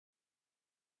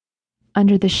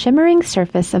Under the shimmering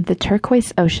surface of the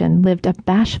turquoise ocean lived a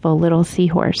bashful little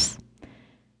seahorse.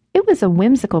 It was a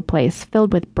whimsical place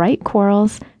filled with bright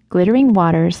corals, glittering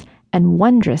waters, and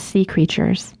wondrous sea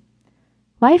creatures.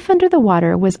 Life under the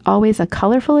water was always a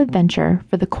colorful adventure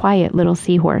for the quiet little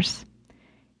seahorse.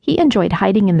 He enjoyed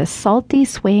hiding in the salty,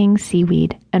 swaying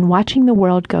seaweed and watching the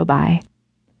world go by.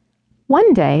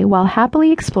 One day, while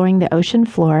happily exploring the ocean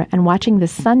floor and watching the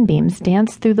sunbeams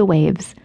dance through the waves,